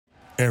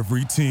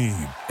Every team,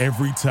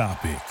 every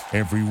topic,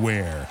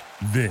 everywhere.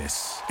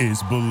 This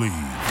is Believe.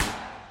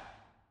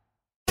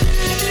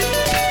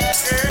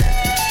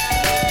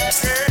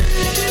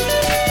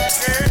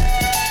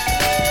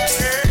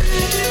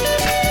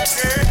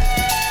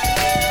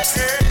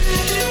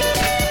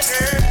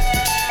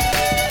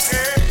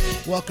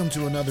 Welcome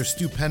to another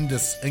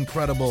stupendous,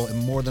 incredible, and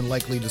more than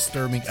likely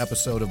disturbing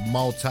episode of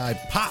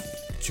Multi-Pop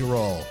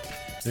Chirol.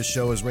 This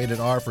show is rated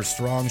R for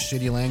strong,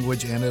 shitty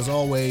language, and as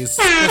always,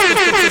 spoilers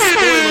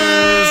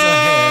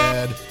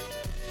ahead.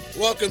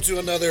 Welcome to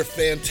another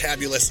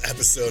fantabulous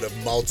episode of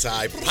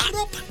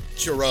Multi-Pop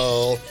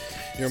Chirol,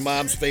 your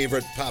mom's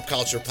favorite pop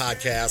culture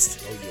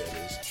podcast. Oh, yeah, it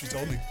is. She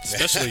told me.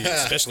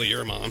 Especially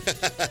your mom.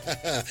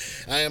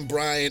 I am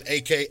Brian,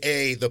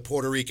 a.k.a. the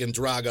Puerto Rican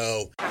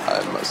Drago.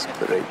 I must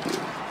break you.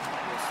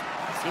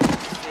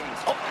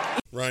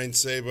 Ryan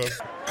Sabo.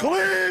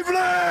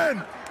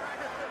 Cleveland!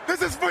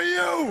 This is for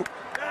you!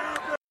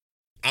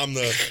 I'm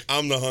the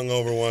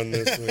hungover one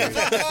this week.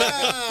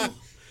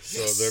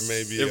 So there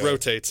may be It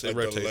rotates. a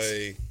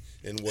delay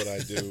in what I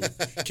do.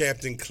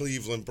 Captain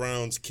Cleveland,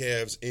 Browns,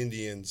 Cavs,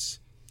 Indians,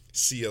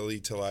 CLE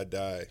till I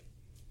die.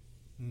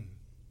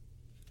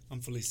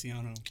 I'm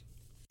Feliciano.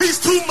 Peace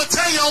to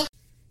Mateo.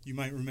 You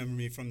might remember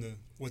me from the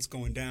What's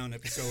Going Down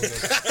episode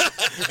of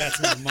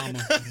That's My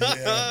Mama.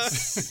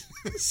 Yes.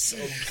 So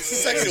good.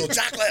 Sexual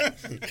chocolate.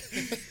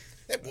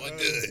 That boy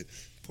good.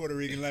 Puerto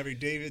Rican Larry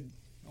David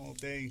all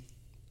day.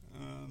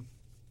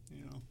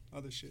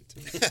 Other shit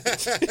too.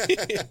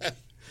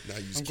 Now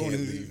you can't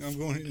leave.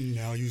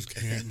 Now you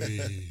can't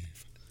leave.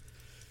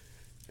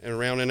 And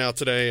rounding out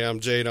today, I'm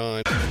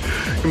Jadon.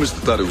 You must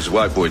have thought it was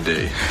White Boy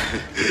Day.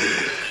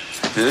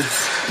 Huh?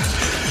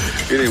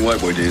 It ain't White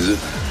Boy Day, is it?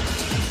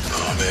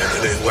 Oh, man,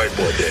 it ain't White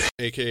Boy Day.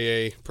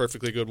 A.K.A.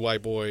 Perfectly Good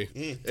White Boy.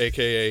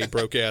 A.K.A.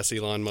 Broke-ass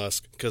Elon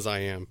Musk. Because I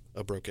am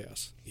a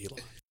broke-ass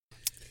Elon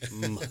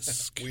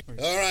Musk.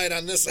 All right,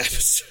 on this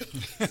episode.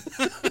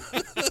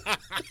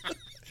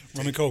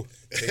 Rum and Coke.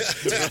 Do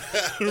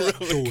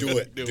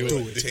it.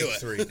 Take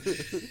three.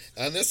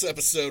 On this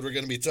episode, we're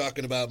going to be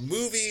talking about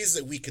movies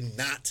that we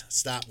cannot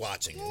stop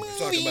watching. We're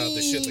talking about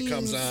the shit that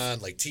comes on,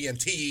 like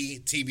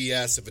TNT,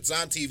 TBS. If it's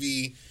on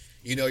TV,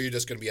 you know you're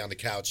just going to be on the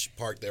couch,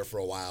 parked there for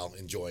a while,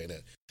 enjoying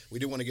it. We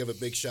do want to give a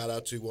big shout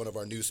out to one of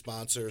our new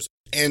sponsors,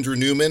 Andrew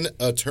Newman,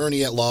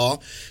 attorney at law.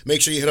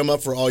 Make sure you hit him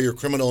up for all your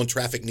criminal and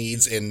traffic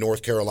needs in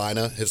North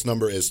Carolina. His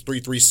number is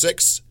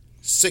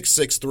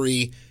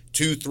 336-663-2388.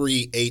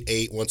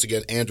 Once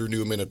again, Andrew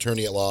Newman,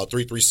 attorney at law,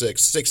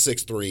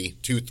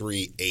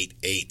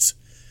 336-663-2388.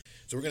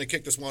 So we're going to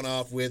kick this one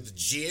off with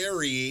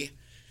Jerry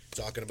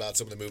talking about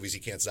some of the movies he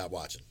can't stop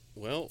watching.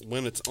 Well,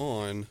 when it's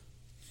on,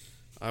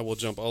 I will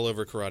jump all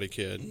over Karate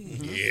Kid.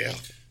 Yeah.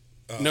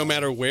 No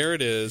matter where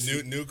it is.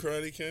 New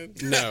Karate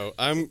Kid? No.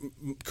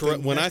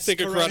 When I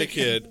think of Karate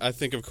Kid, I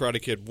think of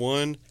Karate Kid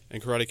 1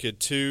 and Karate Kid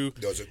 2.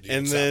 Those are,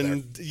 and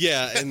then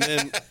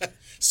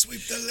Sweep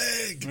the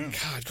leg.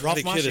 God,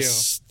 Karate Kid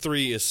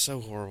 3 is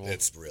so horrible.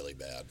 It's really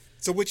bad.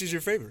 So which is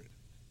your favorite?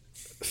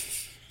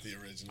 The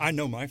original. I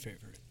know my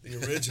favorite. The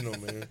original,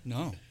 man.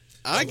 No.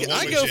 I with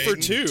go for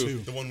Jaden? 2.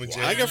 The one with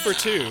Jaden? I go for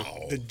 2.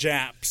 The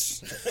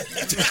Japs.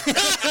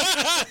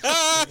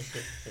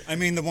 I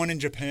mean the one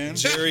in Japan.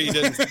 Jerry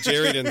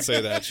didn't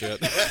say that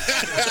shit.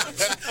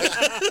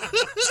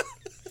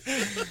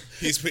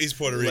 He's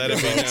Puerto Rican. Let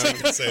it be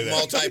known. Say that.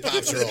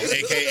 Multi-poptural,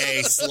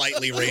 a.k.a.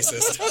 slightly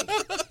racist.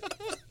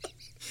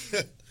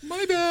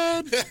 My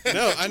bad.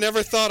 No, I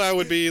never thought I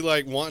would be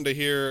like wanting to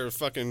hear a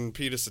fucking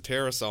Peter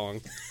Cetera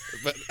song,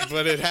 but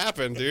it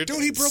happened, dude.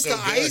 Dude, he broke So the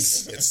good.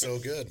 ice. It's so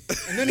good.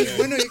 And then he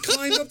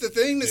climbed up the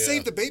thing to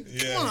save the baby.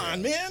 Yeah. Come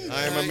on, man.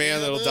 I am a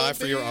man that'll die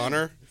for your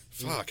honor.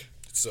 Fuck.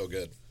 It's so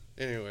good.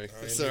 Anyway,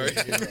 sorry.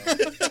 Back on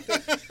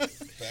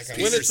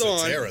When it's on-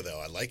 Cetera, though,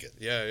 I like it.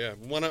 Yeah.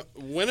 When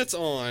it's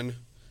on,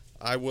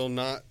 I will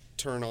not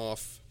turn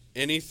off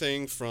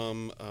anything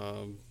from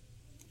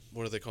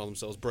what do they call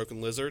themselves?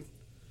 Broken Lizard.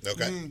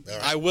 Okay. All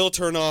right. I will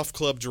turn off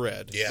Club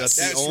Dread. Yes. That's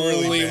That's the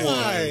really only bad. one.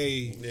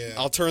 Why? Yeah.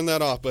 I'll turn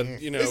that off,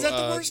 but you know, Is that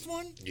the worst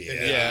one?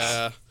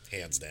 Yeah.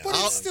 Hands down. But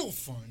it's still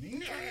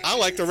funny. I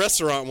like the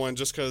restaurant one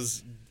just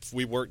because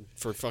we worked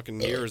for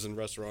fucking years in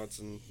restaurants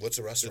and. What's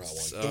the restaurant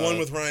It's, one? The one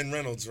with Ryan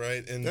Reynolds,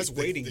 right? And That's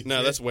Waiting.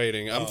 No, that's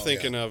Waiting. I'm Oh,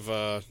 thinking of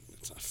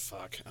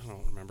fuck. I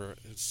don't remember.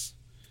 It's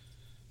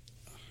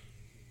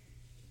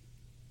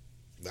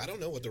I don't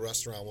know what the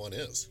restaurant one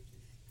is.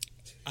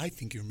 I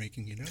think you're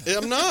making it up.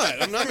 I'm not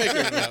making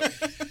it up.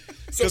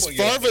 Because Someone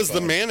get off Farva's the the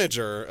phone.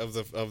 manager of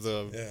the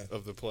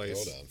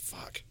place. Hold on.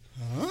 Fuck.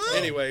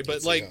 Anyway, but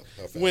Let's see like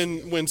how fast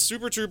when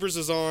Super Troopers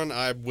is on,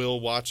 I will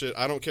watch it.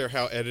 I don't care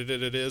how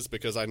edited it is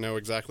because I know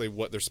exactly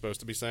what they're supposed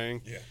to be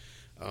saying. Yeah.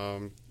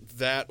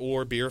 That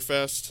or Beer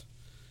Fest.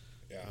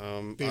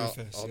 Yeah. Beer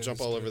Fest, I'll yeah, jump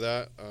that's all good. over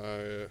that.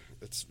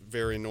 It's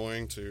very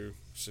annoying to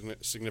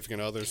significant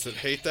others that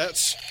hate that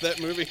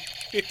movie.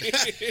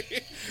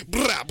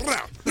 Brah,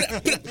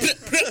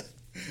 brah.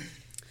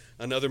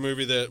 Another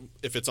movie that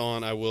if it's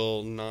on, I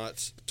will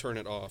not turn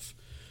it off.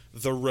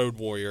 The Road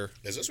Warrior.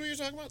 Is this what you're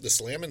talking about? The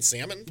Slammin'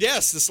 Salmon?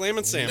 Yes, the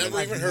Slammin' Salmon.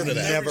 Never even heard of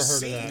that. Never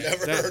heard of that.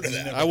 Never heard of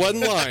that. I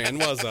wasn't lying,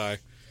 was I?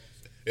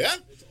 Yeah?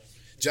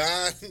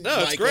 John No,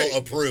 it's Michael great.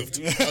 approved.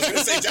 I was going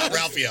to say John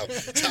Ralphio.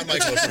 John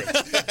Michael approved.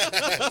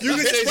 You can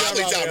It's say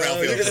probably John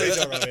Ralphio. You can say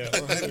John Ralphio.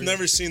 I've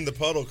never seen the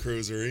Puddle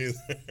Cruiser either.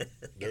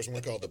 There's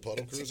one called the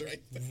Puddle Cruiser. Yeah,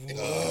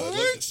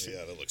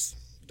 that looks.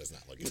 Does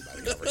not look good by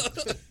the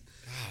cover.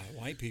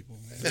 White people,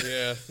 man.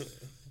 Yeah,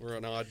 we're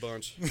an odd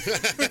bunch.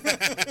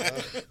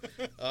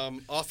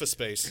 Office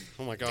Space.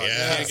 Oh my God, I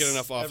Yes. can't get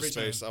enough Office Every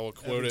time. Space. I will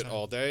quote Every it time.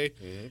 all day.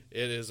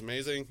 It is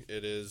amazing.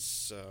 It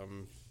is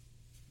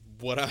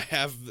what I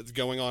have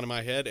going on in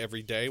my head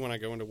every day when I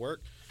go into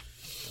work.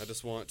 I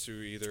just want to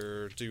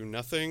either do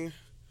nothing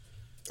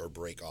Or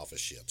break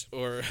office shit.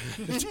 or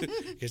is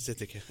it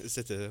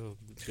the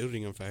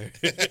building on fire?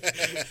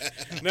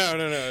 No. I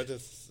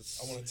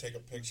want to take a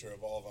picture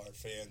of all of our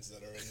fans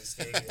that are in the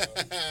studio.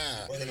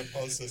 We're going to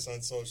post this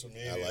on social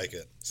media. I like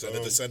it. Send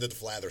it to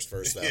Flathers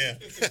first, though. Yeah.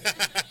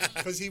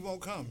 Because he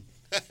won't come.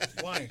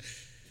 Why?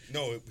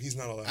 No, he's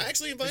not allowed. I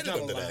actually invited not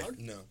him today. allowed?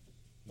 No.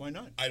 Why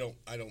not? I'm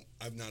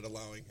not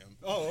allowing him.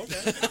 Oh,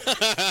 okay.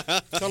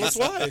 Tell us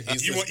why.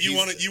 You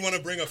want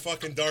to bring a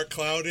fucking dark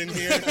cloud in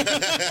here? Let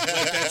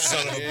that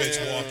son of a bitch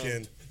walk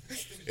in.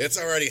 It's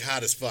already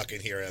hot as fuck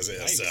in here as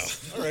is,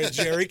 so. All right,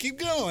 Jerry, keep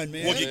going,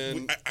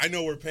 man. I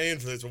know we're paying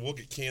for this, but we'll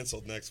get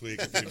canceled next week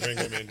if we bring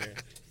him in here.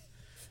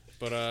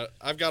 But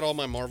I've got all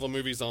my Marvel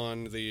movies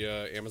on the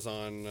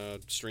Amazon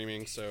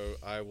streaming, so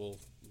I will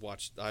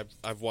watch.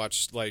 I've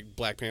watched like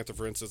Black Panther,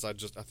 for instance. I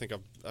think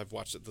I've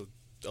watched it the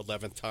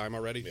 11th time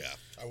already. Yeah.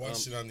 I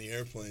watched it on the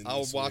airplane. I'll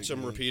this watch week, them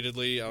man.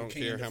 repeatedly. I don't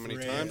care how many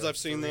times I've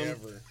seen them.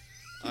 Forever.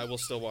 I will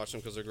still watch them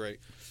because they're great.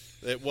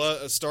 It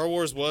was Star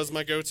Wars was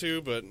my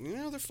go-to, but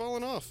they're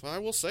falling off. I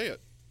will say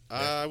it.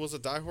 I was a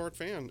diehard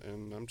fan,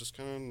 and I'm just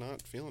kind of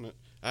not feeling it.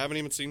 I haven't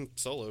even seen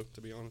Solo,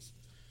 to be honest.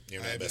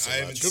 You're I not haven't, missing I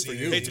haven't much.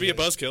 seen Hate to be a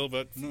buzzkill,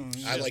 but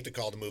I like to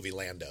call the movie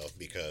Lando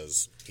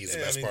because he's the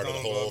Yeah, I best mean, part of the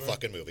Donald whole Glover.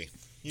 fucking movie.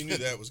 You knew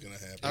that was going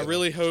to happen. I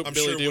really hope I'm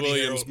Billy sure D. Woody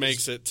Williams Harrelson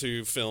makes it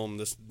to film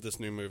this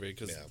new movie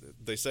because Yeah.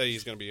 they say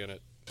he's going to be in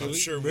it. I'm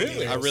sure. Really?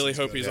 Woody I really Harrelson's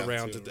hope gonna he's have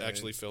around to, to right?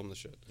 actually film the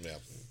shit. Yeah.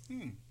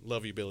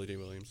 Love you, Billy D.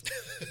 Williams.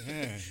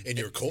 Yeah. And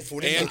your Colt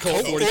 45. And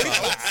Colt 45.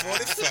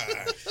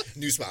 45.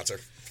 New sponsor.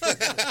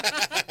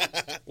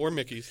 Or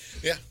Mickey's.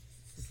 Yeah.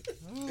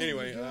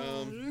 Anyway,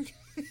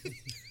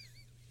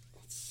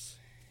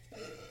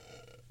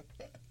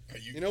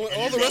 you know what?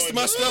 All the rest of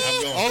my stuff.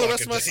 I'm going All the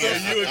rest fucking of my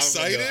stuff. Are you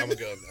excited? I'm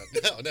going.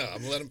 No, I'm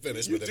gonna let him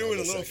finish. You're but then doing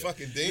a I'll little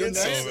second. fucking You're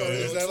dance next. over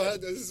Is there.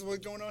 that this is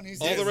what's going on?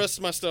 He's All the rest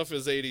of my stuff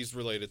is 80s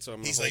related, so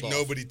I'm He's gonna like, hold off.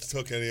 nobody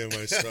took any of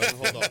my stuff.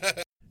 Hold off.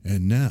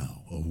 And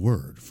now, a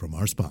word from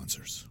our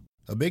sponsors.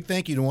 A big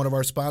thank you to one of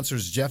our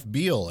sponsors, Jeff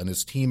Beal, and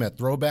his team at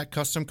Throwback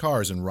Custom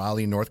Cars in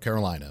Raleigh, North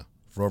Carolina.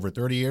 For over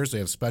 30 years, they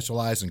have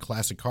specialized in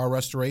classic car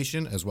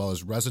restoration as well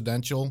as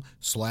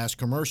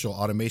residential/commercial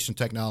automation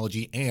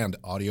technology and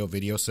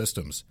audio-video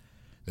systems.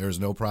 There is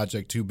no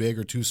project too big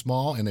or too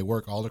small, and they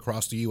work all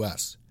across the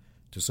U.S.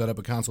 To set up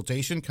a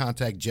consultation,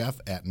 contact Jeff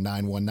at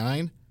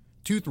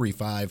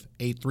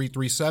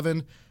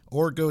 919-235-8337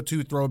 or go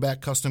to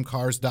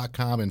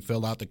throwbackcustomcars.com and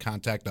fill out the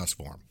Contact Us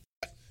form.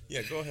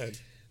 Yeah, go ahead.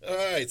 All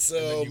right,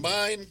 so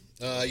mine,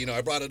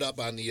 I brought it up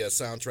on the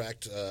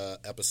soundtrack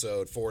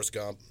episode, Forrest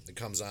Gump. It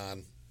comes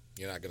on.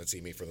 You're not going to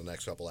see me for the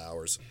next couple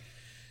hours.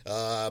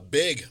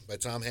 Big by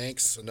Tom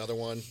Hanks, another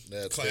one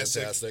that's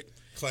Classic. fantastic.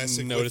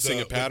 Classic. Noticing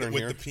with a pattern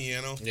with here. the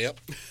piano. Yep,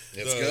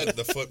 it's good.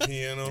 The foot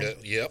piano.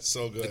 Yep,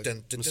 So good.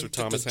 Mr.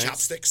 Thomas Hanks.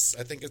 Chopsticks,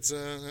 I think it's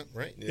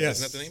right. Yes.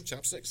 Isn't that the name?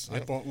 Chopsticks. I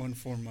Yep. bought one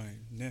for my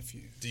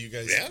nephew. Do you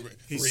guys Yeah?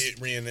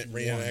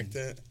 reenact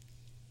that?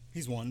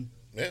 He's one.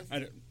 Yeah. I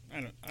don't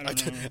know.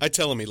 I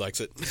tell him he likes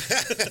it.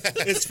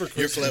 It's for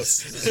You're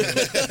Christmas. close.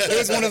 It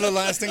was one of the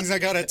last things I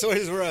got at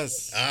Toys R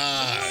Us.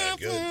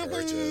 Good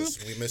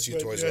purchase. We miss you,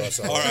 Toys R Us.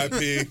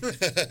 R.I.P.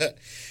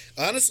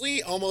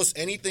 Honestly, almost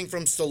anything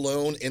from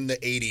Stallone in the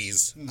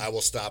 80s, I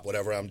will stop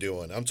whatever I'm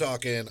doing. I'm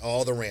talking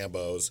all the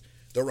Rambos,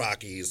 the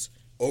Rockies,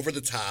 Over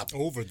the Top,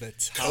 Over the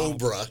top.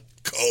 Cobra.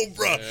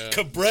 Cobra.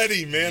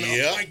 Cabretti, man.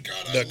 Yep. Oh, my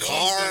God. I The love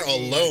car that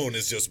movie. alone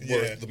is just Yeah.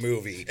 worth the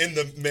movie. And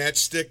the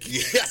matchstick.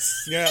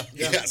 Yes. Yeah.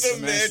 Yes. The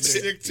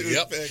matchstick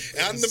Yep.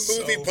 toothpick. On the is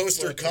movie so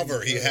poster fucking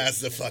cover, he good.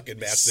 has the fucking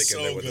matchstick in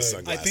there So with the good. I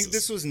sunglasses. think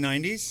this was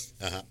 90s.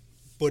 Uh-huh.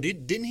 But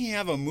didn't he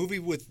have a movie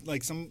with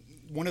like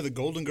one of the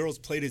Golden Girls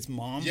played his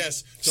mom?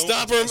 Yes.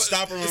 Stop her.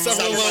 Stop her. Stop her.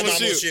 Summer Mom Mom will Will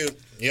shoot. Shoot.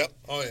 Yep.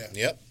 Oh, yeah.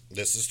 Yep.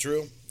 This is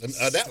true. And,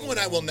 that one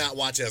I will not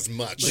watch as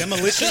much.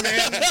 Demolition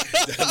Man.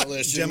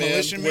 Demolition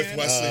Demolition Man. Man. With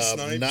Wesley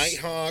Snipes.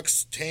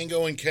 Nighthawks,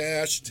 Tango and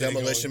Cash.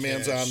 Demolition and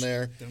Man's Cash. on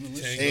there.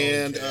 Tango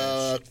And,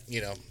 Cash.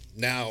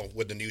 now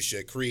with the new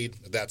shit, Creed,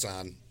 that's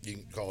on. You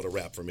can call it a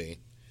wrap for me.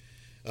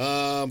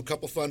 A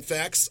couple fun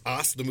facts.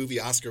 The movie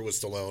Oscar was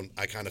Stallone.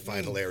 I kind of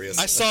find hilarious.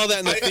 I saw that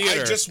in the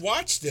theater. I just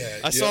watched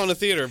that. I saw it in the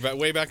theater, but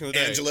way back in the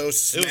day. Angelo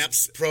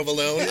snaps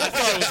provolone. I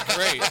thought it was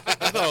great.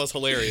 I thought it was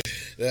hilarious.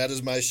 That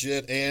is my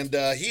shit. And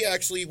he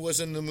actually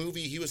was in the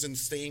movie. He was in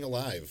Staying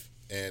Alive.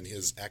 and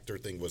his actor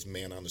thing was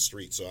Man on the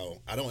Street.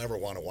 So I don't ever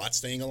want to watch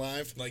Staying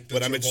Alive. Like the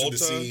but I'm interested to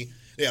Travolta? see.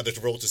 Yeah, the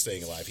Travolta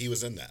Staying Alive. He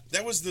was in that.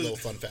 That was the little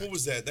fun fact. What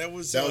was that? That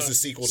was the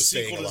sequel to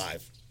Staying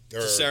Alive.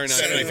 Or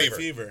Saturday Night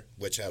Fever.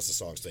 which has the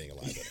song Staying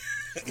Alive in it.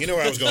 You know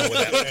where I was going with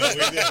that.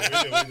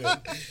 Yeah, we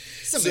did.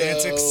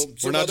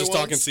 Semantics. We're not just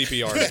talking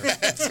CPR here.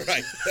 That's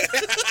right.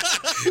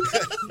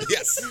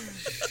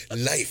 Yes.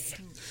 Life.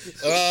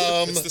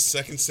 It's the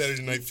second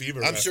Saturday Night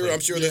Fever. I'm sure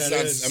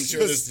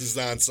this is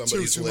on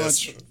somebody's Too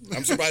list.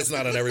 I'm surprised it's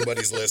not on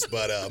everybody's list,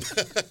 but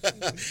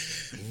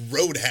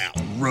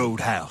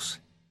Roadhouse.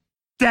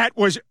 That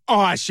was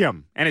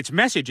awesome, and its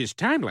message is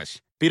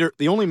timeless. Peter,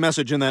 the only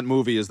message in that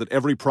movie is that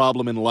every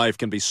problem in life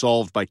can be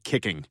solved by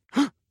kicking.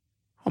 Oh,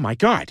 my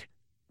God.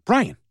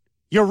 Brian,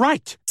 you're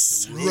right.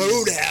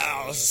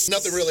 Roadhouse.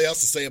 Nothing really else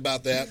to say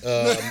about that.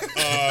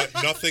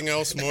 Nothing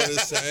else more to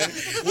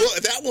say. Well,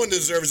 that one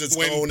deserves its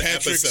When own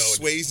Patrick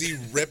episode.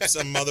 Swayze rips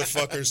a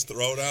motherfucker's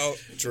throat out.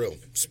 True.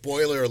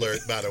 Spoiler alert,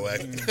 by the way.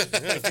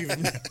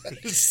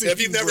 If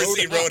you've never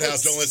seen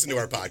Roadhouse, don't listen to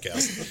our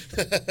podcast.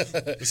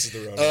 This is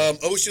the Roadhouse.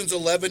 Oceans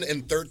 11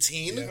 and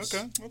 13. Yes.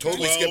 Okay.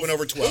 Totally 12. skipping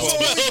over 12.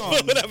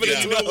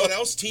 You know what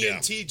else?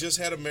 TNT just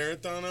had a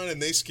marathon on,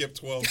 and they skipped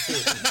 12 too.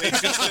 They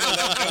just did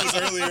that was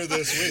earlier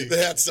this week.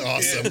 That's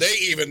awesome. Yeah. They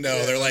even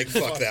know. They're like,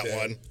 fuck that that.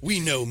 one. We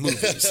know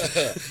movies.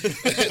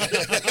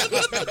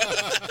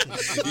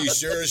 You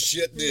sure as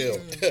shit do.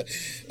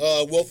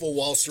 Wolf of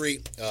Wall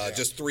Street.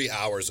 Just 3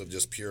 hours of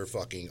just pure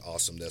fucking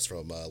awesomeness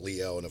from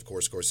Leo and, of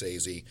course,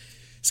 Scorsese.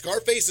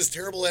 Scarface, as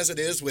terrible as it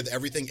is, with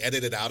everything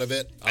edited out of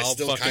it, I I'll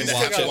still fucking kind of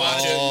watch have to it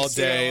watch all it.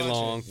 day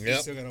long. You Yep.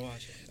 still gotta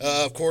watch it.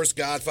 Of course,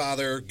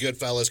 Godfather,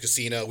 Goodfellas,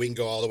 Casino. We can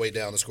go all the way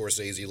down the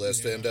Scorsese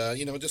list, and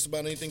just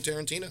about anything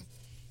Tarantino.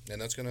 And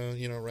that's gonna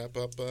wrap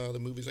up the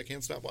movies I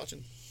can't stop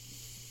watching.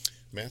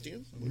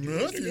 Matthew,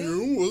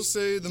 Matthew will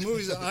say the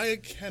movies that I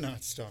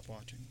cannot stop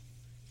watching.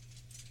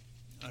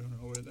 I don't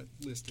know where that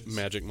list is.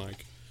 Magic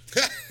Mike.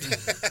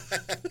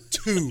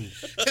 2.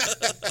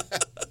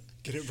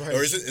 Get it right.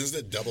 or isn't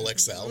it double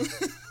XL?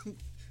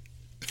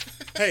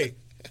 Hey,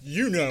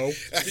 you know.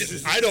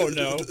 I don't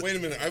know. Wait a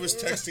minute. I was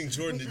texting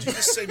Jordan. Did you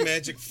just say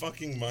Magic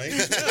fucking Mike?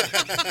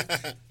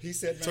 He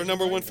said It's our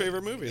number one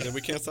favorite movie that we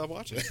can't stop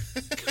watching.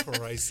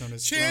 Christ on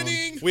his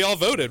Channing. We all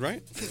voted,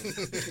 right?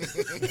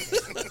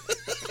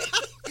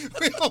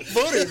 We all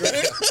voted,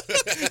 right?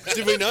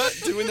 Did we not?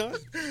 Did we not?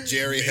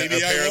 Jerry Maybe I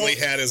apparently won't.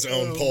 had his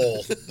own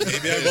poll.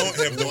 Maybe I won't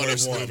have the One of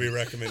worst one. movie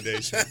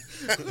recommendation.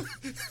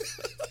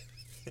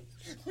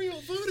 We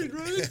all voted,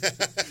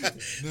 right?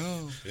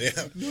 No. Yeah,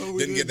 No, we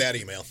didn't get that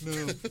email.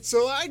 No.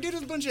 So I did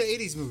a bunch of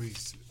 80s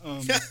movies.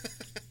 And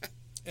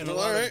a Well,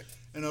 lot all right.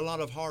 and a lot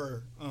of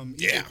horror.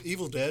 Yeah.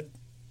 Evil Dead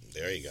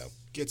There you go.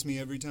 gets me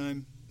every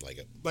time. Like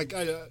it. Like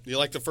You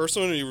like the first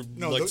one or you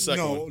no, like the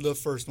second no, one? the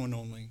first one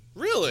only.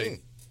 Really?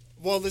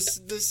 Well, the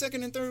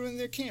second and third one,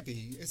 they're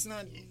campy. It's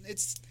not.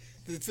 It's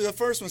the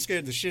first one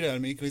scared the shit out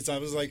of me because I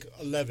was like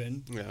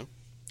 11, Yeah.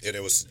 And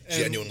it was And-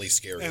 genuinely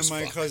scary and as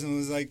my fuck. cousin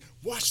was like,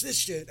 "Watch this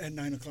shit at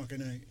 9:00 at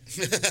night."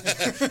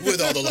 With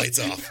all the lights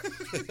off.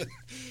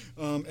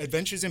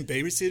 Adventures in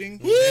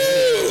Babysitting.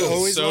 Woo!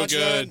 Always So watch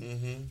good.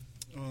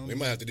 that. We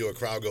might have to do a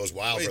Crowd Goes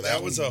Wild Wait, for that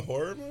that was one. a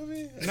horror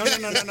movie? No.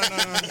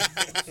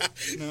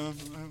 No.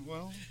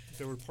 Well,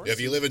 there were parts.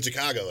 If you live in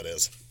Chicago, it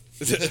is.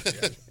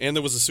 And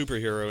there was a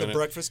superhero The in it.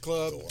 Breakfast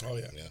Club. Oh,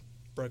 yeah.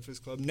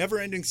 Breakfast Club. Never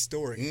Ending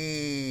Story.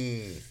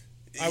 Mm,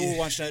 I will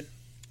watch that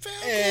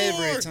Falcor.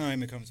 every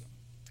time it comes up.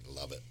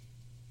 Love it.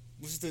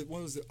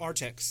 What was the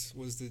Artex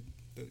was the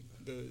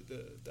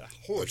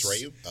horse.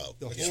 Atreyu? Oh.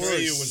 The yeah. horse.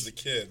 Atreyu was the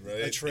kid,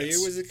 right? Atreyu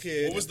Yes. was a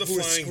kid. What was the who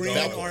flying screaming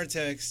dog?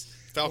 Artex.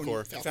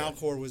 Falcor.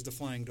 Falcor was the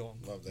flying dog.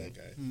 Love that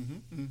guy.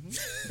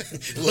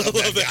 Love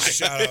that guy.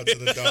 Shout out to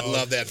the dog.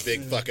 Love that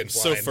big fucking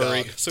So flying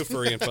furry. dog. So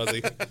furry and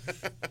fuzzy.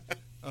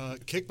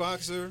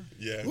 Kickboxer.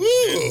 Yeah. Woo!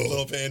 And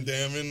Lil Van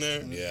Damme in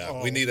there. Yeah,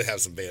 Oh. we need to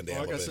have some Van Oh, Damme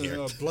I up got in some here.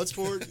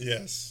 Bloodsport.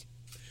 Yes.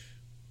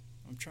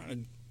 I'm trying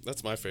to.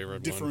 That's my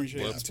favorite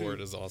Differentiate one. the two.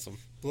 Bloodsport is awesome.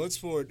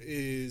 Bloodsport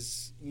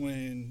is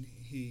when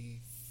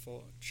he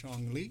fought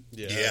Chong Li.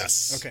 Yeah.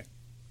 Yes. Okay.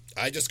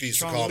 I just used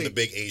to Chong call him Li. the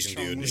big Asian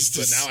Chong dude, Li.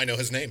 but now I know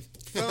his name.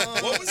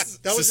 What was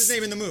That was his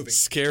name in the movie.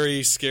 Scary,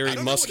 I scary,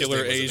 don't know what his muscular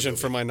name was in the Asian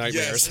movie. from my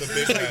Yes, nightmares. the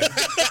big guy.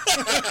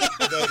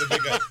 the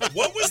big guy.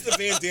 What was the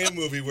Van Damme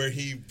movie where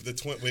he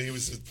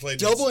played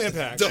Double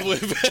Impact. Double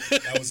Impact.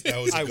 That was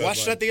a I good watched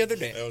one. that the other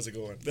day. That was a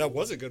good one. That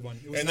was a good one.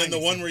 It was And then the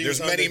 90s. one where he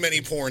There's was on many, the,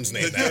 many porns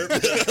named the that.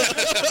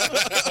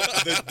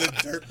 dirt, the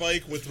dirt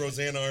bike with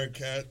Rosanna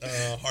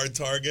Arquette, Hard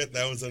Target.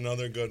 That was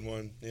another good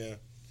one. Yeah.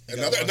 You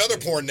gotta watch Another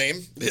it. porn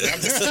name.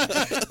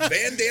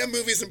 Van Damme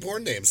movies and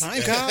porn names.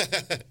 Time Cop.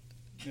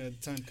 Yeah,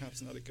 Time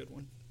Cop's not a good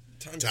one.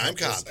 Time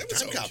Cop. that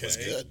was Time Cop was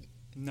okay. good.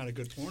 Not a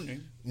good porn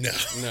name. No.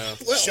 No.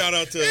 Well, Shout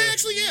out to-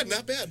 Actually, yeah,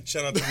 not bad.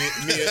 Shout out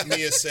to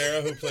Mia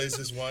Sarah, who plays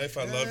his wife.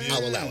 I love you.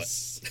 I'll allow it.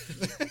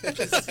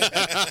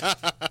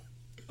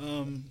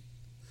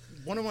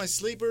 One of my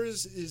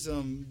sleepers is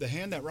The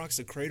Hand That Rocks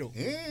the Cradle.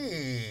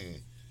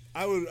 Mm.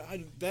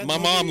 My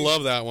mom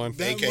loved that one.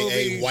 That AKA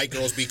movie- White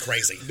Girls Be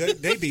Crazy.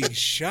 They be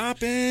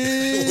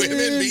shopping.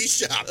 Women be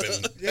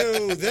shopping.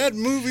 Yo, that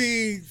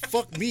movie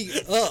fucked me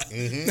up.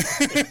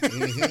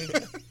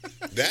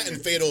 That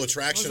and Fatal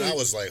Attraction, I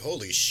was like,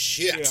 holy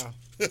shit.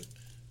 Yeah.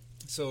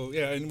 So,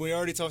 yeah, and we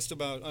already talked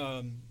about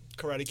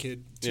Karate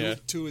Kid.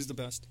 Two is the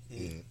best.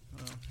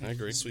 I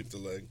agree. Sweep the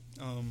leg.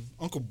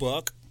 Uncle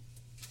Buck.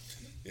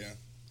 Yeah.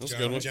 That's a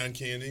good one. John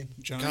Candy.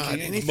 John God,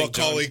 Candy. anything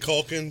Macaulay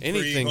Culkin.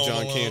 Anything pre-Home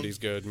John Alone. Candy's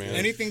good, man.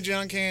 Anything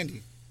John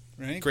Candy.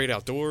 Right? Great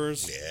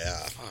Outdoors. Yeah.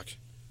 Fuck.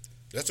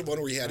 That's the one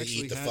where he had to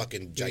Actually eat the had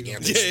fucking big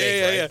gigantic ones.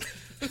 steak,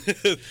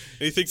 right?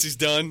 He thinks he's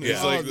done. Yeah.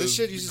 It's Oh, like this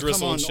shit used to come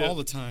gristle on and shit. all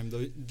the time.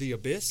 The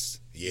Abyss.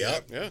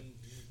 Yep. Yeah.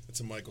 It's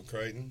a Michael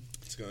Crichton.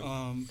 It's good.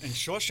 And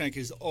Shawshank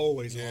is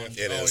always Yeah. on.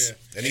 It Oh, is.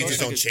 yeah. And he's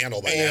his own Shawshank is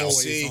channel by now.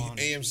 always AMC, on.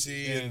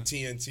 AMC Yeah. and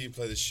TNT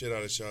play the shit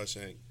out of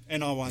Shawshank.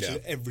 And I'll watch Yeah.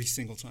 it every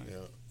single time.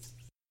 Yeah.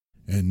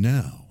 And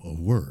now, a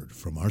word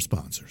from our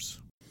sponsors.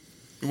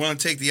 We want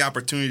to take the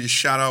opportunity to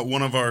shout out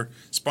one of our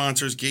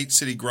sponsors, Gate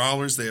City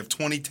Growlers. They have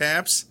 20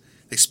 taps.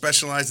 They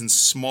specialize in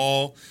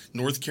small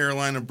North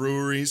Carolina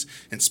breweries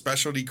and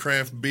specialty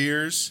craft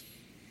beers.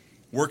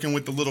 Working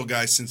with the little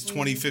guys since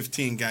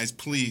 2015. Guys,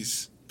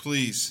 please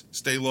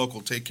stay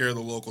local. Take care of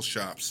the local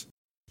shops.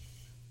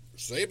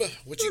 Saba,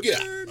 what you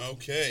got?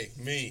 Okay,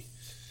 me.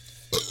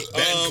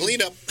 Bad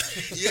cleanup.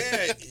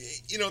 Yeah,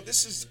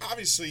 this is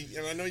obviously,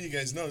 and I know you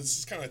guys know, this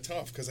is kind of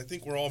tough because I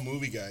think we're all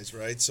movie guys,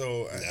 right?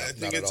 So I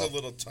think not at it's all. a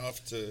little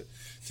tough to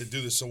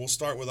do this. So we'll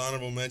start with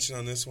honorable mention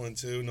on this one,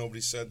 too.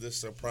 Nobody said this,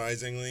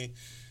 surprisingly.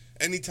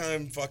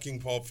 Anytime fucking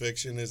Pulp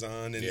Fiction is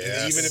on, and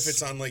even if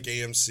it's on like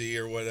AMC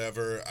or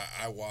whatever,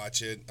 I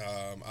watch it.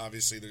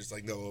 Obviously, there's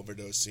like no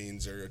overdose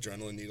scenes or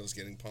adrenaline needles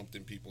getting pumped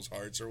in people's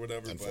hearts or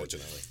whatever.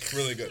 Unfortunately. But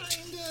really good.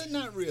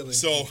 Not really.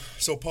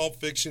 So Pulp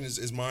Fiction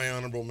is my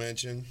honorable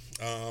mention.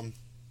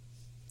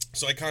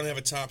 So I kind of have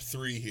a top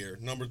three here.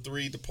 Number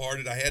 3,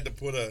 Departed. I had to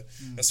put a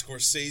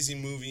Scorsese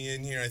movie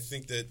in here. I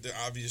think that the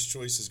obvious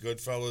choice is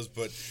Goodfellas,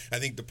 but I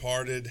think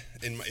Departed,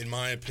 in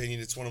my opinion,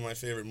 it's one of my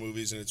favorite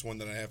movies, and it's one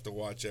that I have to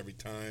watch every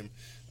time.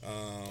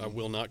 I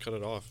will not cut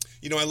it off.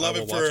 I love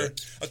will it watch for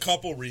it. a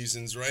couple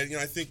reasons, right?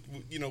 I think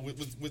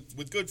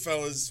with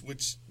Goodfellas,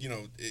 which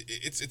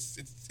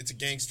it's a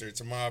gangster,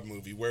 it's a mob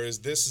movie, whereas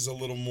this is a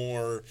little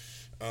more,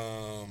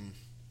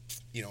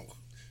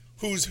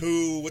 who's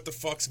who, what the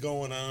fuck's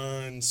going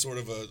on, sort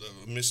of a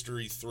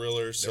mystery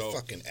thriller. So Their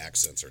fucking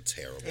accents are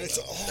terrible. It's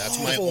though. awful.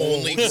 That's my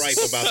only gripe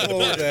about the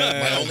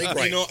Departed. My only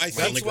gripe.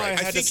 That's why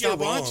I had to stop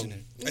watching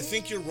it. I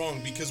think you're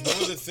wrong because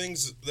one of the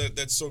things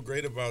that's so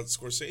great about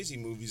Scorsese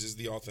movies is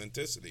the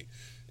authenticity,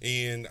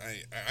 and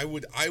I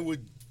would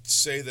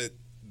say that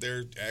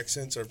their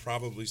accents are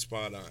probably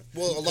spot on.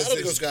 Well, a lot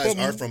of those guys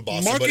are from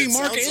Boston. Marky but it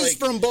Mark sounds is like,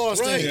 from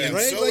Boston, right? And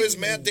right? so Like, is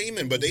Matt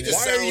Damon, but they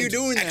just why are sound you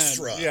doing that?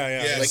 extra.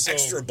 Yeah, like so-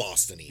 extra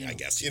Boston-y, I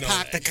guess.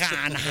 Park the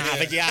con,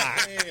 Harvard Yard.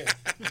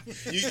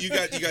 You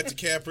got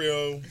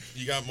DiCaprio,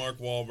 you got Mark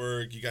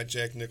Wahlberg, you got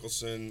Jack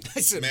Nicholson, I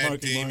said Matt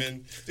Marky Mark.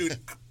 Damon, dude.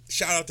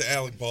 Shout out to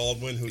Alec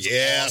Baldwin, who's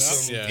Yes,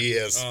 awesome. Yeah. he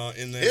is.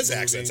 In that His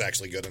movie. accent's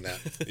actually good in that.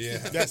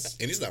 Yeah. Yes.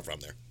 And he's not from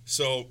there.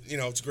 So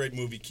it's a great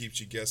movie. Keeps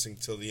you guessing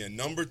till the end.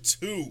 Number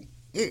 2,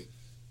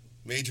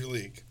 Major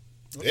League.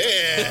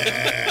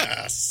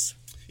 Yes.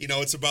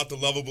 It's about the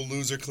lovable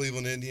loser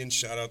Cleveland Indians.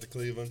 Shout out to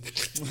Cleveland.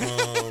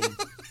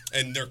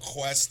 And their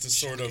quest to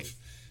sort of,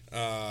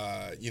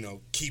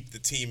 keep the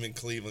team in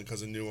Cleveland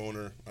because a new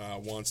owner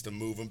wants to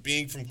move them.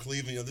 Being from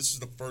Cleveland, this is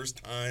the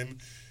first time.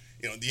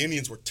 The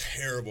Indians were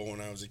terrible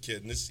when I was a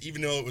kid, and this,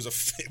 even though it was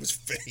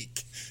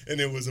fake, and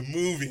it was a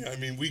movie. I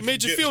mean,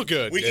 Made you feel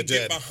good. We It could get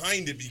did.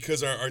 behind it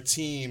because our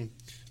team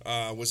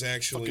was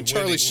actually Fucking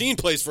Charlie winning. Sheen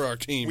plays for our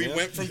team. We man.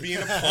 went from being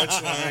a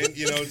punchline,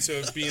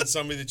 to being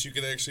somebody that you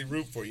could actually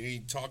root for. You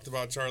talked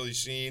about Charlie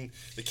Sheen.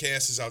 The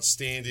cast is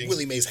outstanding.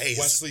 Willie Mays Hayes.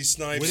 Wesley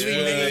Snipes, Willie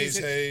Willie Mays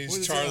Mays Hayes, what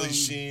is it, Charlie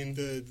Sheen.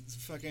 The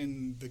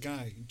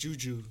guy,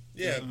 Juju.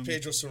 Yeah,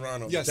 Pedro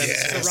Serrano. Yes,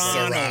 Dennis Yes,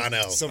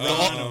 Serrano.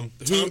 Serrano.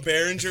 Tom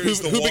Berenger is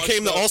the who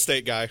became the washed-up-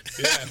 Allstate guy.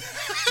 Yeah,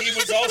 he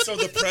was also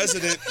the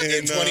president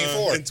in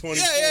 24. In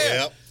 24.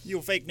 Yep. You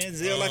fake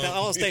Denzel like the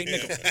Allstate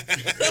nickel.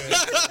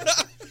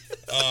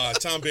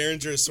 Tom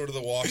Berenger is sort of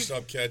the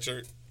washed-up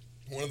catcher.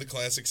 One of the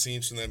classic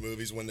scenes from that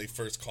movie is when they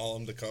first call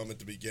him to come at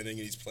the beginning,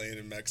 and he's playing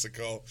in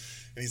Mexico,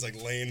 and he's like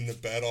laying in the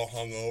bed all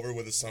hungover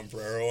with a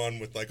sombrero on,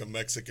 with like a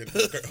Mexican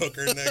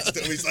hooker next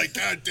to him. He's like,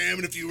 "God damn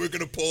it! If you were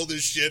gonna pull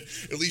this shit,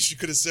 at least you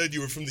could have said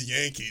you were from the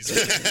Yankees."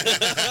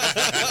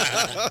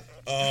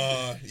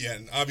 Yeah,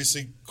 and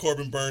obviously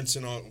Corbin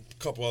Burnson and a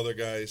couple other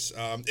guys,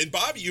 and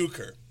Bob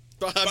Uecker.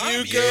 Bob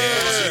Uecker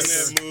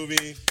Yes. in that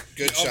movie.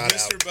 Good shout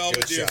Mr. out. Good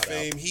Belvedere shout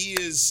fame. out. He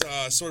is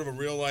sort of a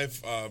real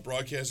life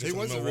broadcaster He for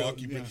was a real-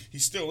 Milwaukee. yeah. He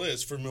still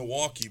is for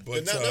Milwaukee, but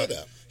Did not know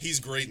that. he's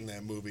great in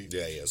that movie.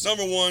 Yeah, he is.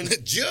 Number 1.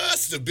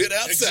 Just a bit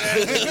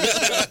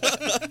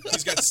outside.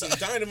 He's got some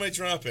dynamite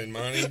drop in,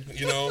 Monty.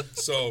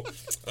 So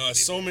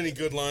many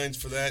good lines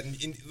for that.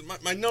 And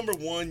my number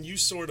 1, you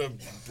sort of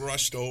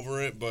brushed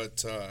over it, but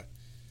The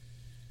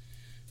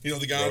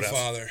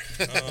Godfather.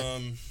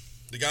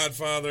 The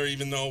Godfather,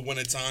 even though when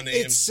it's on AMC,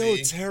 It's so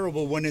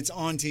terrible when it's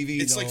on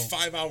TV. it's though. like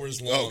 5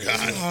 hours long. Oh,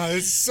 God. Oh,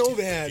 it's so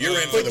bad. You're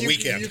in for the you,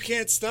 weekend. You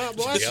can't stop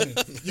watching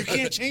it. You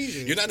can't change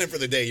it. You're not in for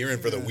the day. You're in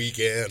for the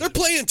weekend. They're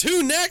playing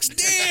 2 next.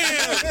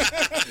 Damn.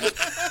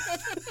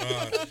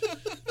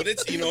 But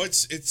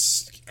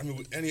it's I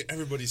mean,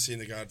 everybody's seen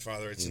The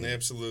Godfather. It's an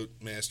absolute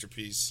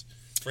masterpiece.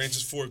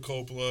 Francis Ford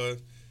Coppola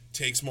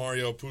takes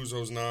Mario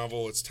Puzo's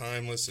novel. It's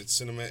timeless. It's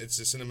a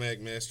cinematic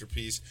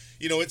masterpiece.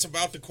 It's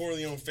about the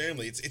Corleone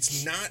family.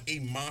 It's not a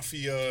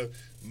mafia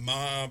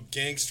mob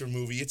gangster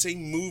movie. It's a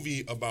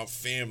movie about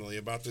family,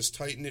 about this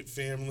tight-knit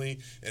family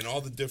and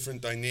all the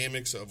different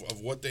dynamics of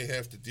what they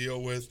have to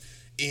deal with.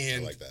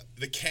 And I like that.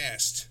 The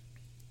cast: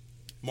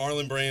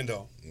 Marlon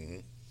Brando,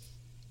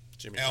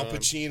 Jimmy Al Caan.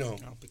 Pacino,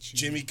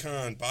 Jimmy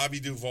Caan, Bobby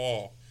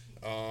Duvall,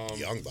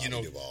 Young Bobby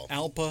Duvall.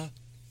 Al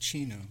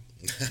Pacino.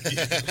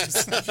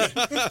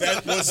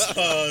 That was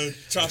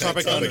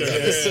Tropic Thunder.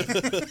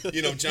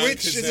 Yeah. John Which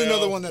Cazale. is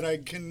another one that I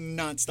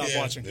cannot stop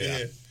watching.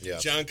 Yeah.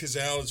 John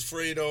Cazale is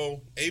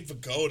Fredo. Abe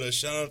Vigoda.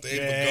 Shout out to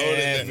Abe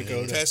Yeah, Vigoda.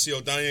 Vigoda. Tessio,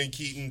 Diane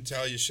Keaton,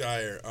 Talia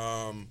Shire.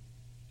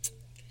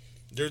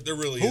 There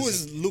really Who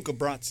is. is Luca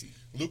Brasi?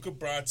 Luca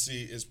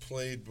Brasi is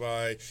played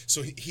by.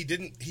 So he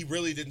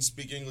really didn't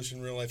speak English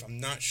in real life. I'm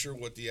not sure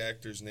what the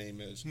actor's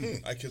name is.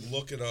 I could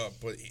look it up,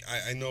 but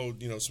I know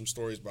some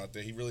stories about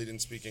that. He really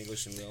didn't speak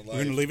English in real life. We're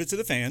going to leave it to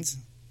the fans.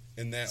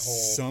 And that whole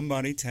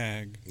Somebody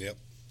tag. Yep.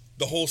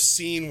 the whole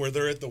scene where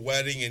they're at the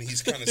wedding and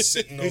he's kind of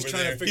sitting over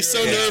there. He's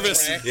so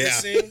nervous.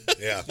 Practicing.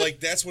 Yeah.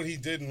 Like, that's what he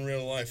did in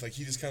real life. Like,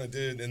 he just kind of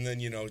did. And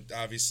then,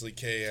 obviously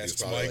Kay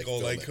asks probably,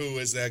 Michael, like, who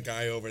is that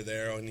guy over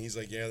there? And he's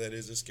like, yeah, that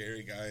is a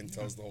scary guy, and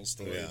tells the whole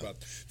story about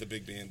the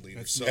big band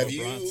leader. So, have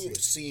you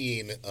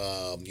seen,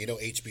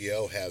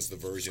 HBO has the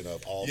version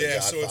of all the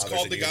Godfathers? So it's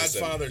called The in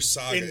unison. Godfather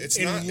Saga. It's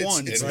in not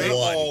one, it's right?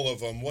 not all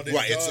of them. What it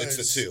does, it's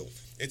the two.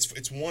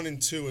 It's 1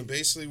 and 2, and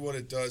basically what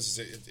it does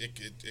is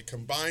it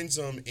combines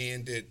them,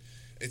 and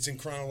it's in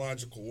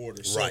chronological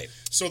order. So, Right.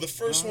 So the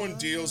first one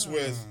deals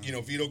with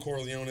Vito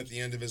Corleone at the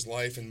end of his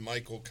life and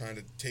Michael kind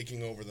of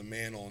taking over the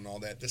mantle and all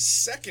that. The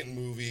second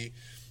movie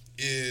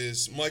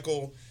is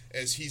Michael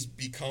as he's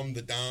become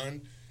the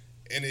Don.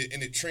 And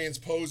it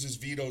transposes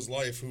Vito's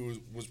life,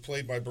 who was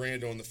played by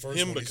Brando in the first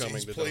Him one. becoming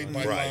He's the played Don.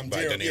 by Right, Bob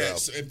by De De Niro. Niro.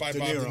 Yes, by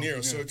Bob De Niro.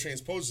 Yeah. So it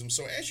transposes him.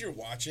 So as you're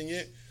watching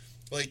it,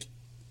 like,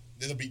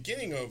 the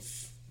beginning of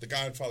The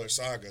Godfather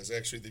Saga is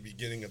actually the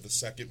beginning of the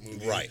second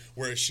movie, Right.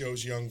 where it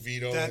shows young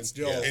Vito That's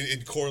dope.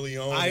 and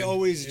Corleone. I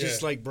always yeah.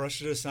 just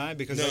brush it aside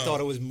because I No. thought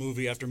it was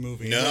movie after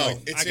movie. No. Like,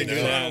 I It's can in, do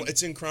that.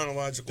 it's in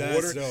chronological That's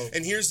order. dope.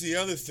 And here's the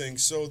other thing.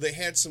 So they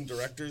had some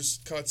director's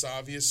cuts,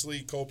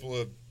 obviously.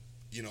 Coppola,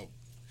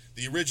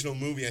 the original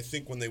movie, I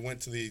think when they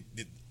went to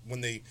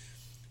when they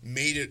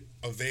made it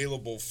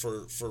available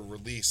for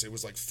release,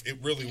 it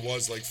really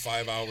was like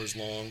 5 hours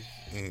long.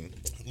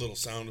 Little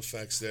sound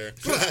effects there.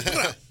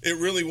 It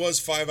really was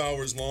 5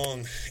 hours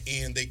long,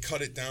 and they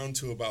cut it down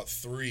to about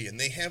 3. And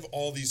they have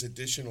all these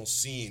additional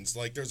scenes.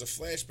 Like, there's a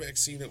flashback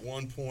scene at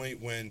one point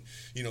when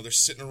they're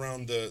sitting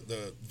around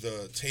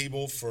the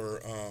table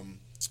for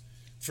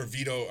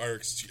Vito, or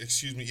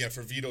excuse me,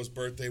 for Vito's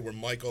birthday, where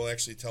Michael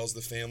actually tells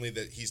the family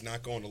that he's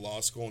not going to law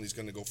school and he's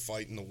going to go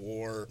fight in the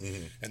war.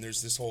 And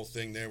there's this whole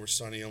thing there where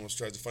Sonny almost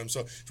tries to fight him.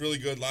 So it's really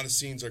good. A lot of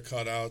scenes are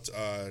cut out.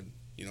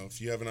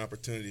 If you have an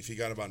opportunity, if you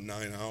got about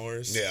 9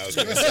 hours. Yeah, I was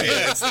going to say,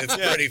 it's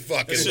pretty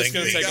fucking It's just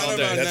gonna lengthy. take all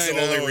day. That's the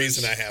 9 only hours.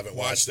 reason I haven't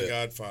Watch watched The it.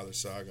 Godfather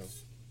Saga.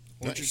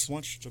 Nice.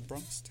 Watch the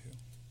Bronx too.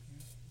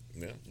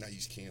 Yeah. Now you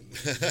can't.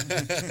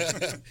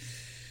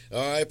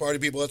 All right, party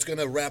people, that's going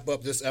to wrap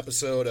up this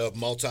episode of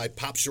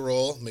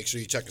Multi-Poptural. Make sure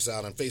you check us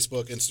out on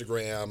Facebook,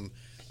 Instagram,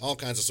 all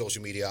kinds of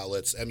social media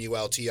outlets,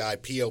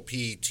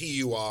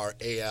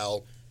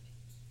 MultiPoptural.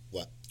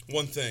 What?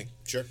 One thing.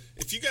 Sure.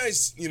 If you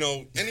guys,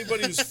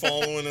 anybody who's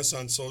following us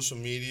on social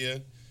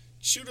media,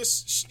 shoot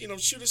us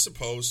a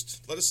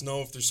post. Let us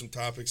know if there's some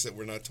topics that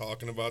we're not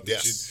talking about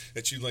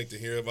that you'd like to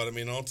hear about. I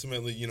mean,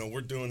 ultimately, we're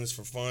doing this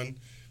for fun.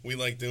 We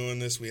like doing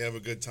this. We have a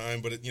good time,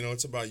 but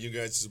it's about you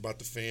guys. It's about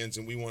the fans,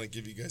 and we want to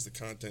give you guys the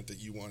content that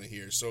you want to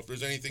hear. So if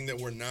there's anything that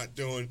we're not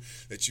doing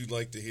that you'd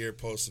like to hear,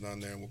 post it on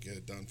there, and we'll get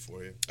it done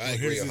for you. I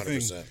agree Here's the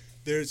 100%. thing.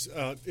 There's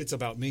it's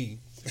about me.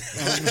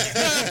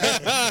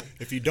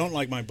 If you don't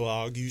like my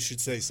blog, you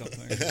should say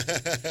something.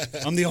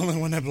 I'm the only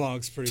one that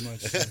blogs, pretty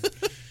much.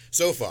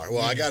 So far.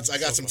 Well, I got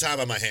some time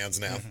on my hands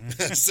now.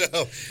 So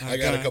I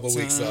got a couple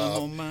weeks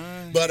off.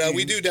 But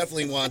we do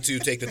definitely want to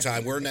take the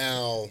time. We're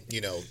now,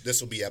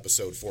 this will be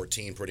episode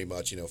 14 pretty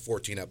much,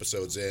 14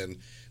 episodes in.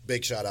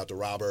 Big shout out to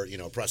Robert,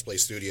 Press Play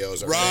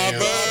Studios. Our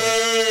fans,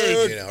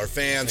 our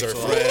fans, our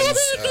friends,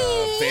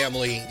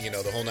 family,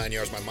 the whole 9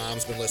 years. My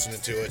mom's been listening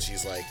to it.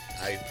 She's like,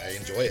 I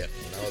enjoy it.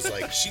 And I was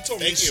like, She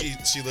told me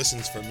she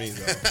listens for me,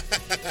 though.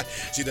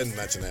 She didn't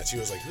mention that. She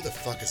was like, who the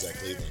fuck is that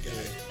Cleveland guy?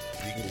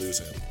 You can lose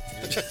him.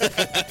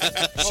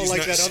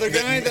 That other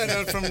guy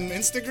that from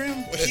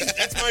Instagram?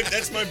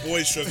 That's my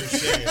boy Sugar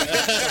Shane.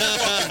 That's a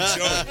fucking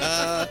joke.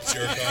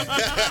 Jerk off.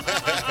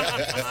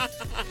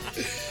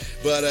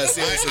 But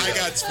seriously, I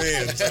got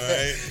fans. All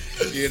right.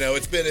 you know,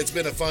 it's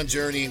been a fun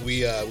journey.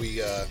 We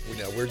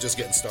we're just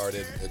getting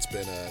started. It's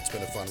been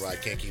a fun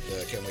ride. Can't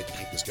wait to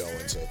keep this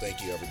going. So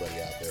thank you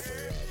everybody out there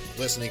for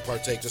listening,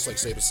 partake. Just like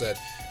Saba said,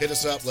 hit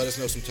us up. Let us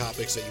know some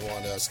topics that you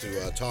want us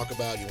to talk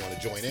about. You want to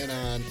join in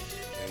on,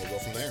 and we'll go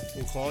from there.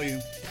 We'll call you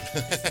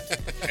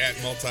At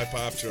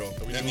Multipoptro.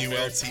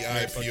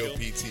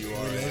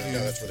 MULTIPOPTUR. No,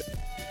 that's for the.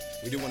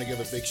 We do want to give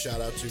a big shout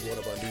out to one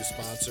of our new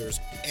sponsors,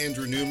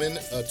 Andrew Newman,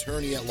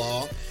 attorney at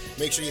law.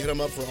 Make sure you hit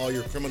him up for all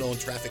your criminal and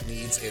traffic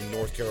needs in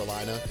North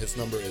Carolina. His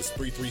number is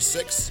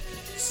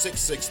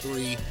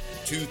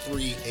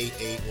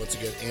 336-663-2388. Once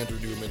again, Andrew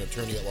Newman,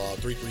 attorney at law,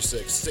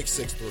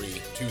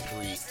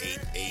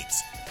 336-663-2388.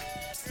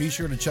 Be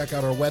sure to check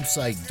out our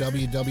website,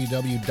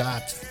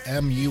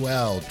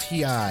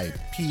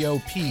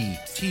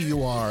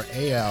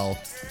 www.multipoptural,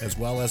 as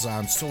well as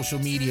on social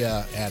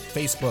media at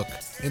Facebook,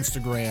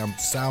 Instagram,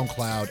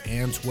 SoundCloud,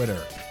 and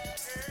Twitter.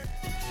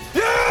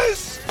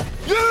 Yes!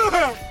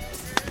 Yeah!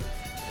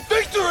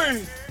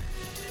 Victory!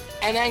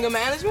 And anger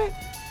management?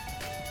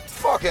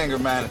 Fuck anger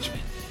management.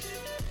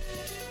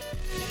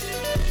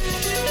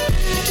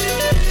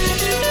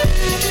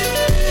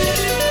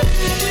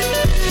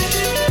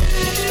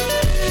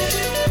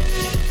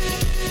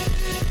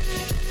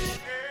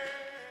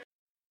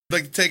 I'd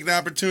like to take the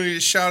opportunity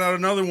to shout out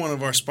another one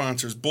of our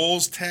sponsors,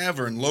 Bowles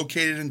Tavern,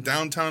 located in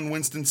downtown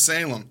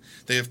Winston-Salem.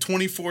 They have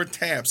 24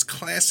 taps,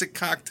 classic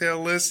cocktail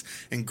lists,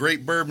 and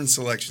great bourbon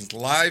selections.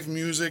 Live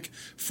music,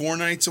 4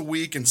 nights a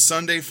week, and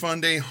Sunday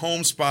Fun Day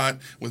home spot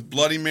with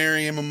Bloody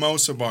Mary and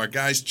Mimosa Bar.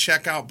 Guys,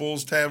 check out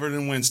Bowles Tavern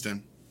in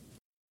Winston.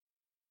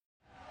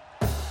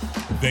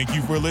 Thank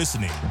you for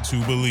listening to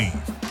Believe.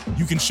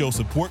 You can show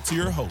support to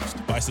your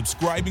host by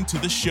subscribing to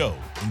the show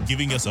and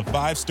giving us a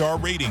 5-star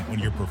rating on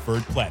your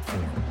preferred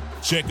platform.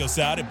 Check us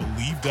out at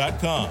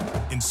Believe.com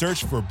and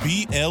search for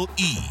BLEAV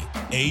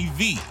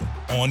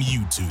on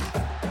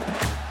YouTube.